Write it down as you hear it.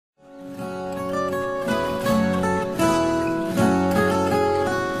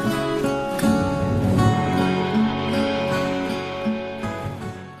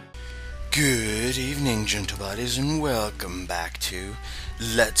buddies, and welcome back to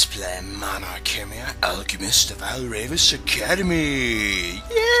Let's Play Khemia Alchemist of Al-Revis Academy.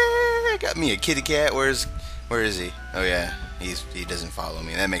 Yeah, got me a kitty cat. Where is he? Oh yeah, he doesn't follow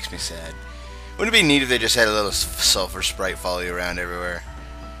me. That makes me sad. Wouldn't it be neat if they just had a little sulfur sprite follow you around everywhere?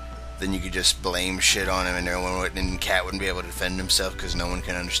 Then you could just blame shit on him, and and cat wouldn't be able to defend himself because no one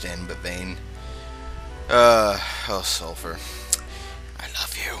can understand but Vane. Oh sulfur, I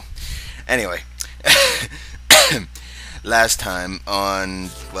love you. Anyway. Last time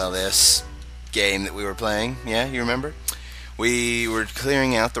on, well, this game that we were playing, yeah, you remember? We were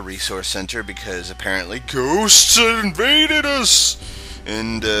clearing out the resource center because apparently ghosts had invaded us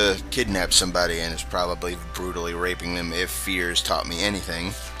and kidnapped somebody and is probably brutally raping them, if fears taught me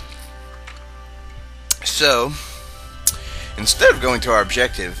anything. So, instead of going to our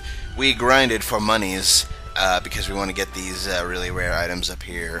objective, we grinded for monies because we want to get these really rare items up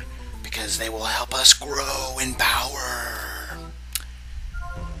here, because they will help us grow in power.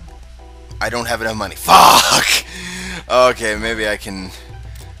 I don't have enough money. Fuck! Okay, maybe I can...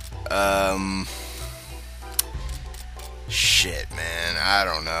 Shit, man. I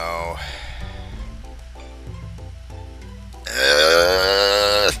don't know.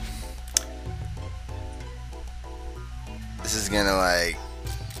 This is gonna, like...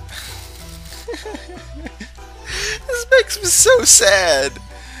 This makes me so sad.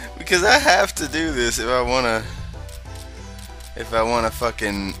 Because I have to do this if I wanna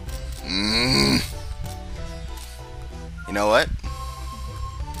fucking You know what?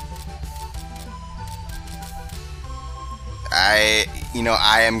 I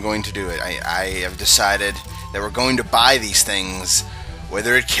am going to do it. I have decided that we're going to buy these things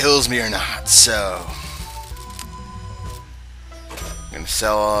whether it kills me or not. So I'm gonna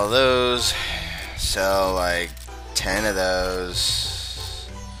sell all of those, sell like 10 of those.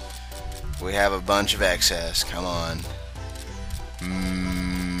 We have a bunch of excess. Come on.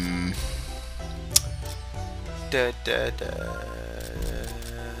 Da, da, da.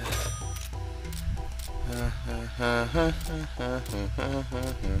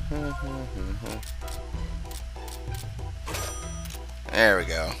 There we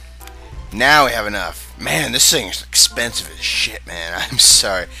go. Now we have enough. Man, this thing is expensive as shit, man. I'm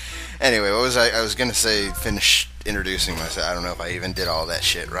sorry. Anyway, what was I was gonna say, finish introducing myself. I don't know if I even did all that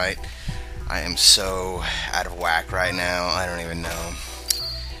shit right. I am so out of whack right now, I don't even know.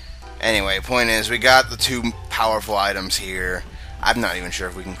 Anyway, point is, we got the two powerful items here. I'm not even sure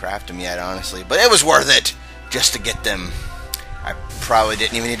if we can craft them yet, honestly, but it was worth it just to get them. I probably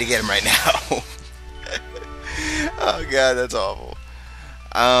didn't even need to get them right now. Oh god, that's awful.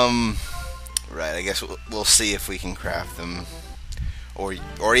 Right, I guess we'll see if we can craft them, or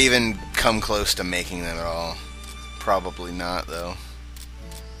even come close to making them at all. Probably not, though.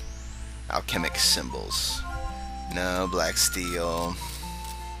 Alchemic symbols. No, black steel.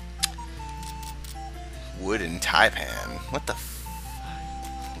 Wooden taipan. What the f...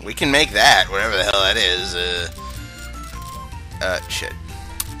 We can make that, whatever the hell that is. Shit.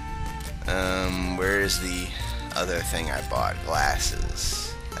 Where is the other thing I bought?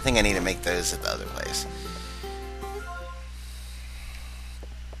 Glasses. I think I need to make those at the other place.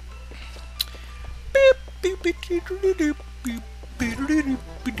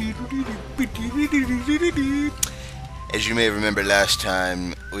 As you may remember last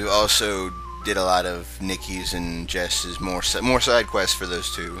time, we also did a lot of Nikki's and Jess's more side quests for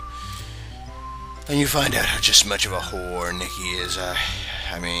those two. And you find out how just much of a whore Nikki is.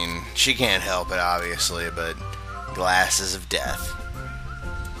 I mean, she can't help it, obviously, but glasses of death.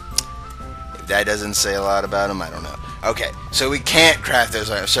 If that doesn't say a lot about him, I don't know. Okay, so we can't craft those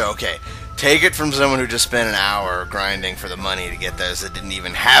items. So, okay, take it from someone who just spent an hour grinding for the money to get those that didn't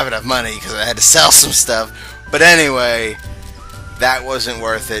even have enough money because I had to sell some stuff. But anyway, that wasn't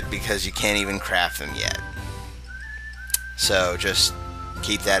worth it because you can't even craft them yet. So just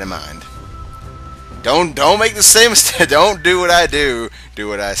keep that in mind. Don't make the same mistake. Don't do what I do. Do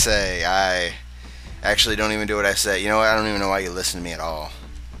what I say. I actually don't even do what I say. You know what? I don't even know why you listen to me at all.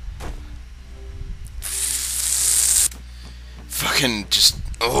 Fucking just...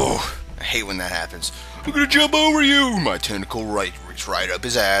 Oh, I hate when that happens. I'm gonna jump over you! My tentacle reached right up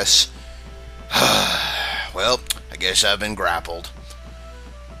his ass. Well, I guess I've been grappled.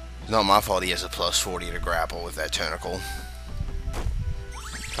 It's not my fault he has a plus 40 to grapple with that tentacle.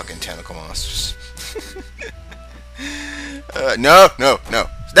 Fucking tentacle monsters. No.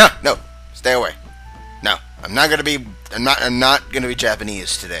 Stay away. No, I'm not gonna be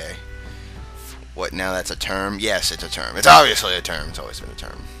Japanese today. What, now that's a term? Yes, it's a term. It's obviously a term. It's always been a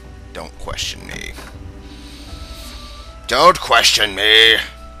term. Don't question me. Don't question me.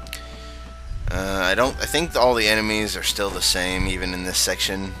 I think all the enemies are still the same, even in this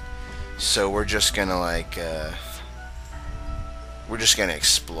section. So we're just gonna like, we're just gonna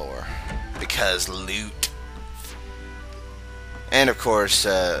explore because loot. And of course,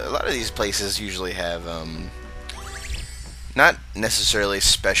 a lot of these places usually have not necessarily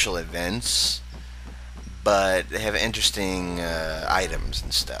special events, but they have interesting items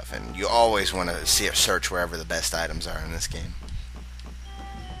and stuff. And you always want to search wherever the best items are in this game,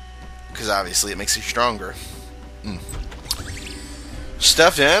 because obviously it makes you stronger.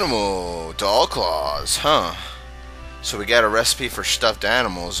 Stuffed animal, doll claws, huh? So we got a recipe for stuffed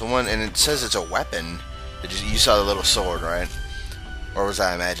animals. One, and it says it's a weapon. You saw the little sword, right? Or was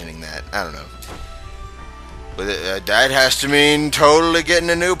I imagining that? I don't know. But that has to mean totally getting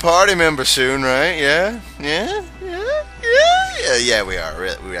a new party member soon, right? Yeah, we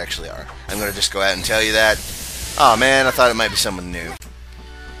are. We actually are. I'm gonna just go out and tell you that. Oh man, I thought it might be someone new.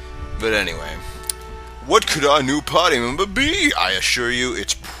 But anyway, what could our new party member be? I assure you,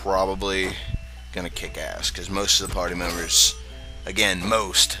 it's probably gonna kick ass, because most of the party members, again,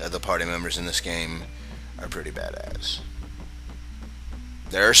 most of the party members in this game are pretty badass.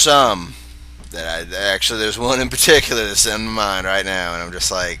 There are some that actually, there's one in particular that's in my mind right now, and I'm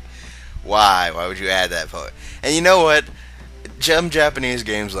just like, why? Why would you add that part? And you know what? Some Japanese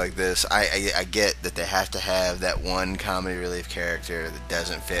games like this, I get that they have to have that one comedy relief character that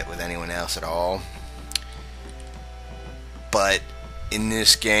doesn't fit with anyone else at all. But in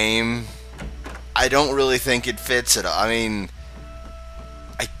this game, I don't really think it fits at all. I mean,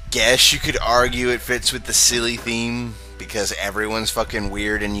 I guess you could argue it fits with the silly theme, because everyone's fucking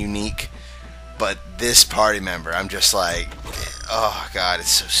weird and unique. But this party member, I'm just like, oh god,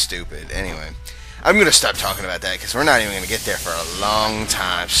 it's so stupid. Anyway, I'm gonna stop talking about that, because we're not even gonna get there for a long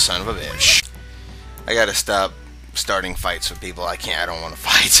time, son of a bitch. I gotta stop starting fights with people I don't want to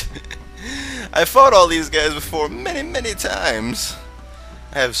fight. I fought all these guys before many times.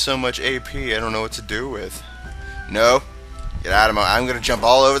 I have so much AP, I don't know what to do with. No, get out of my... I'm gonna jump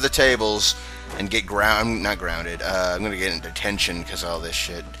all over the tables and get I'm not grounded. I'm gonna get in detention because of all this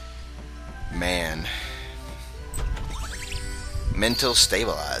shit. Man. Mental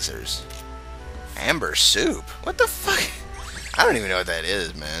stabilizers. Amber soup? What the fuck? I don't even know what that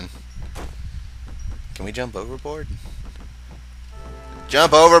is, man. Can we jump overboard?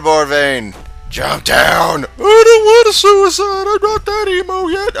 Jump overboard, Vane! Jump down! I don't want a suicide! I'm not that emo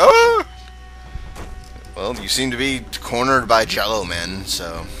yet! Ah! Well, you seem to be cornered by Jello Men,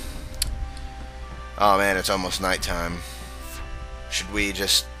 so... Oh man, it's almost nighttime. Should we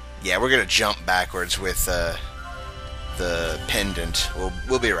just... Yeah, we're gonna jump backwards with the pendant.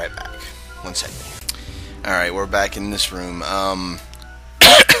 We'll be right back. 1 second. Alright, we're back in this room.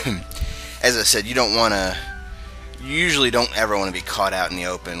 As I said, you don't want to... You usually don't ever want to be caught out in the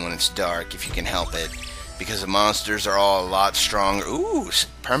open when it's dark, if you can help it, because the monsters are all a lot stronger. Ooh,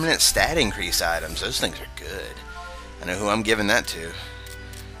 permanent stat increase items. Those things are good. I know who I'm giving that to.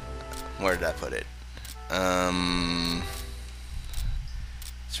 Where did I put it?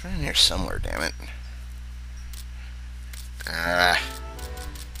 It's right in here somewhere, damn it. I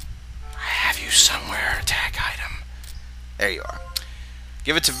have you somewhere, attack item. There you are.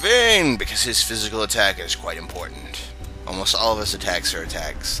 Give it to Vane, because his physical attack is quite important. Almost all of his attacks are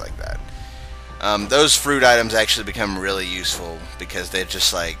attacks like that. Those fruit items actually become really useful, because they're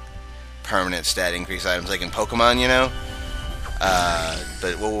just like permanent stat increase items, like in Pokemon, you know?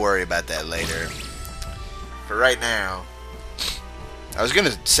 But we'll worry about that later. For right now, I was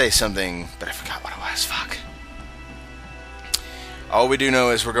gonna say something, but I forgot what it was, fuck. All we do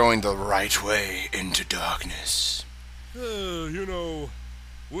know is we're going the right way into darkness. You know,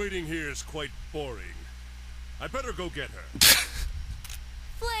 waiting here is quite boring. I better go get her.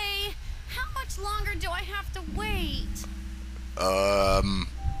 Flay, how much longer do I have to wait?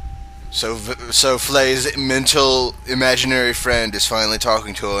 So Flay's mental imaginary friend is finally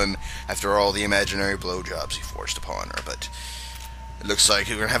talking to him after all the imaginary blowjobs he forced upon her, but it looks like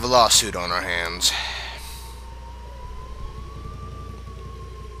we're gonna have a lawsuit on our hands.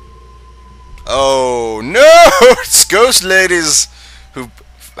 Oh no! It's ghost ladies who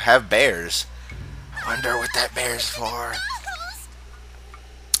have bears. I wonder what that bear's for.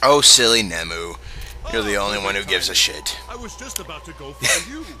 Oh, silly Nemu. You're the only one who gives a shit. I was just about to go for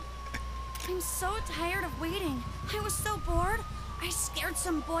you. I'm so tired of waiting. I was so bored. I scared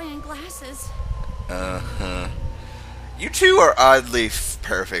some boy in glasses. Uh-huh. You two are oddly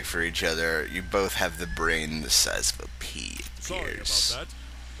perfect for each other. You both have the brain the size of a pea, it appears. Sorry about that.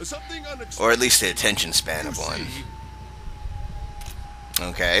 Something unexpected. Or at least the attention span of one.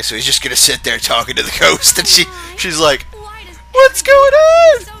 Okay, so he's just gonna sit there talking to the ghost, and she's like, "What's going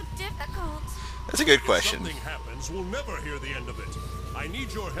on?" So difficult. a good question. If something happens, we'll never hear the end of it. I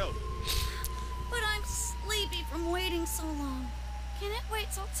need your help. But I'm sleepy from waiting so long. Can it wait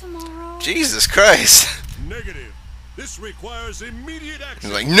till tomorrow? Jesus Christ. Negative. This requires immediate action.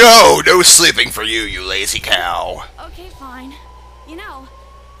 He's like, no sleeping for you, you lazy cow. Okay, fine. You know,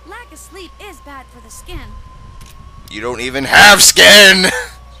 lack of sleep is bad for the skin. You don't even have skin.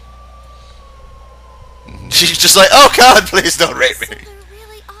 She's just like, oh God, please don't rape me. So there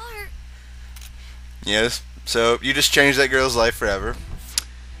really are. Yes. So you just changed that girl's life forever.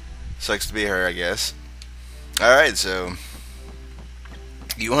 Sucks to be her, I guess. Alright, so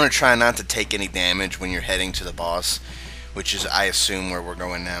you want to try not to take any damage when you're heading to the boss, which is, I assume, where we're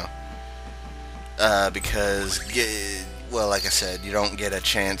going now. Because, well, like I said, you don't get a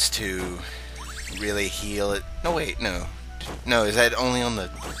chance to really heal it. No, wait, no. No, is that only on the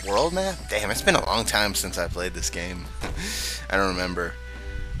world map? Damn, it's been a long time since I played this game. I don't remember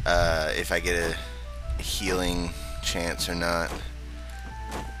if I get a healing chance or not.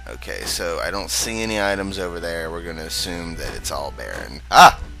 Okay, so I don't see any items over there. We're going to assume that it's all barren.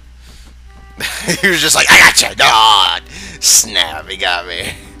 Ah! He was just like, I gotcha! God! Snap, he got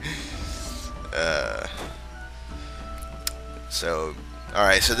me.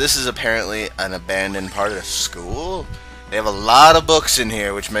 Alright, so this is apparently an abandoned part of the school. They have a lot of books in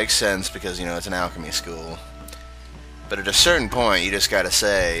here, which makes sense because, you know, it's an alchemy school. But at a certain point, you just gotta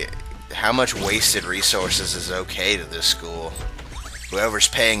say, how much wasted resources is okay to this school? Whoever's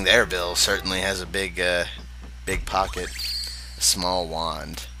paying their bill certainly has a big pocket. A small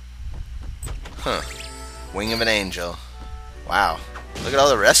wand. Huh. Wing of an angel. Wow. Look at all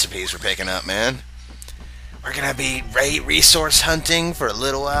the recipes we're picking up, man. We're gonna be resource hunting for a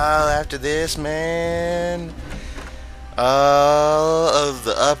little while after this, man. All of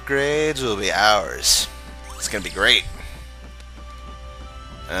the upgrades will be ours. It's gonna be great.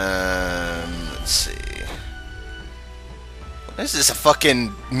 Let's see. Is this a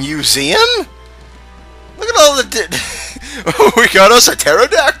fucking museum? Look at all the... We got us a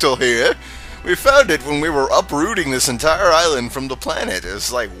pterodactyl here. We found it when we were uprooting this entire island from the planet.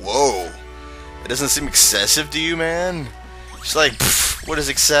 It's like, whoa. It doesn't seem excessive to you, man? It's like, pff, what is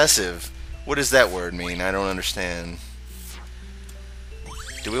excessive? What does that word mean? I don't understand.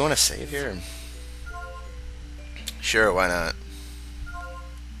 Do we want to save here? Sure, why not?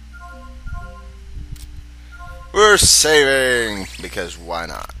 We're saving! Because why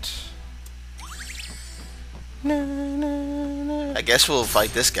not? I guess we'll fight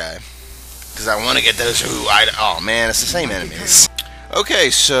this guy. Because I want to get those who I... Oh man, it's the same enemies. Okay,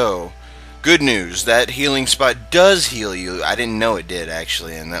 so... Good news. That healing spot does heal you. I didn't know it did,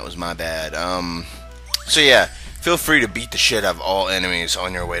 actually, and that was my bad. So yeah, feel free to beat the shit out of all enemies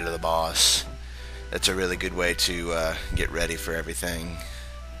on your way to the boss. That's a really good way to get ready for everything.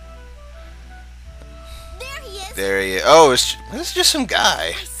 There he is. Oh, it's just some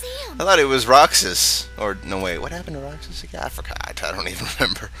guy. I see him. I thought it was Roxas. Or, no, wait, what happened to Roxas again? I forgot. I don't even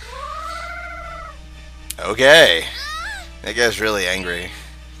remember. Okay. That guy's really angry.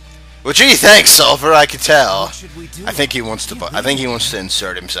 Well, gee, thanks, Sulfur. I could tell. I think he wants to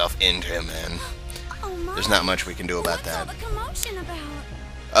insert himself into him, man. Oh, Mom. There's not much we can do about that. What's all the commotion about?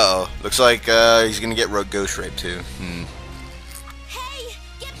 Uh-oh. Looks like he's gonna get ghost raped, too. Hey,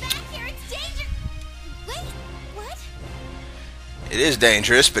 get back here. It's dangerous. Wait, what? It is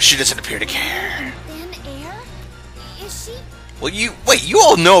dangerous, but she doesn't appear to care. Thin air? Is she? Well, wait, you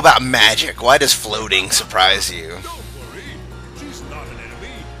all know about magic. Why does floating surprise you? Don't worry. She's not an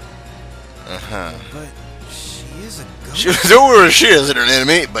enemy. Uh-huh. But she is a ghost. Don't worry, she isn't an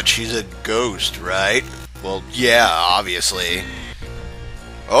enemy, but she's a ghost, right? Well, yeah, obviously.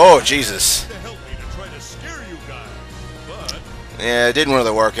 Oh, Jesus. To help me to try to scare you guys, but Yeah, it didn't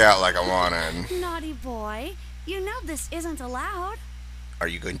really work out like I wanted. Naughty boy. You know this isn't allowed. Are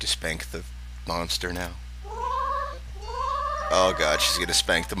you going to spank the monster now? Oh god, she's gonna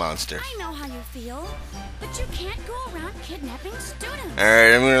spank the monster. I know how you feel, but you can't go around kidnapping students.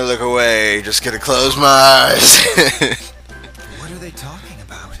 Alright, I'm gonna look away. Just gonna close my eyes. What are they talking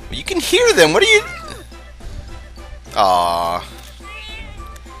about? You can hear them. What are you... Aww.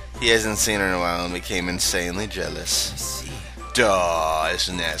 He hasn't seen her in a while and became insanely jealous. I see. Duh,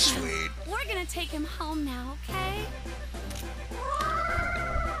 isn't that sweet? We're gonna take him home now, okay?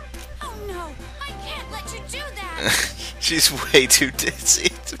 Oh no, I can't let you do that. She's way too ditzy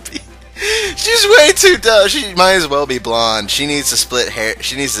to be... She's way too dumb. She might as well be blonde. She needs to split hair.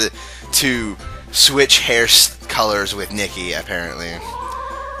 She needs to switch hair colors with Nikki, apparently.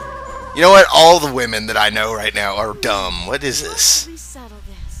 You know what? All the women that I know right now are dumb. What is this? We settle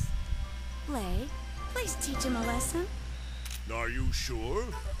this. Flay, please teach him a lesson. are you sure?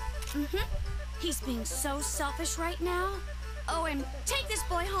 Mm-hmm. He's being so selfish right now. Owen, take this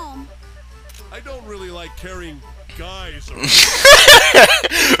boy home. I don't really like carrying guys around.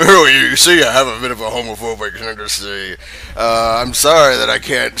 Oh, you see, I have a bit of a homophobic tendency. I'm sorry that I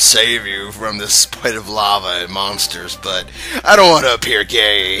can't save you from this pit of lava and monsters, but I don't want to appear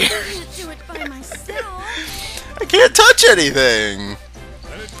gay. I can't do it by myself. I can't touch anything.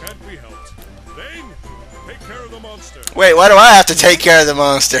 Then it can't be helped. Thane, take care of the monster. Wait, why do I have to take care of the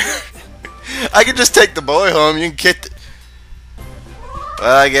monster? I can just take the boy home. You can get.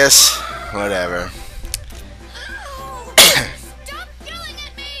 Well, I guess whatever. Oh, stop yelling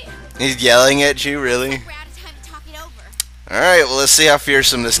at me! He's yelling at you, really? We're out of time to talk it over. Alright, well, let's see how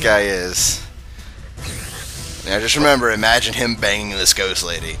fearsome this guy is. Now, just remember, imagine him banging this ghost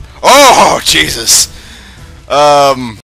lady. Oh, Jesus!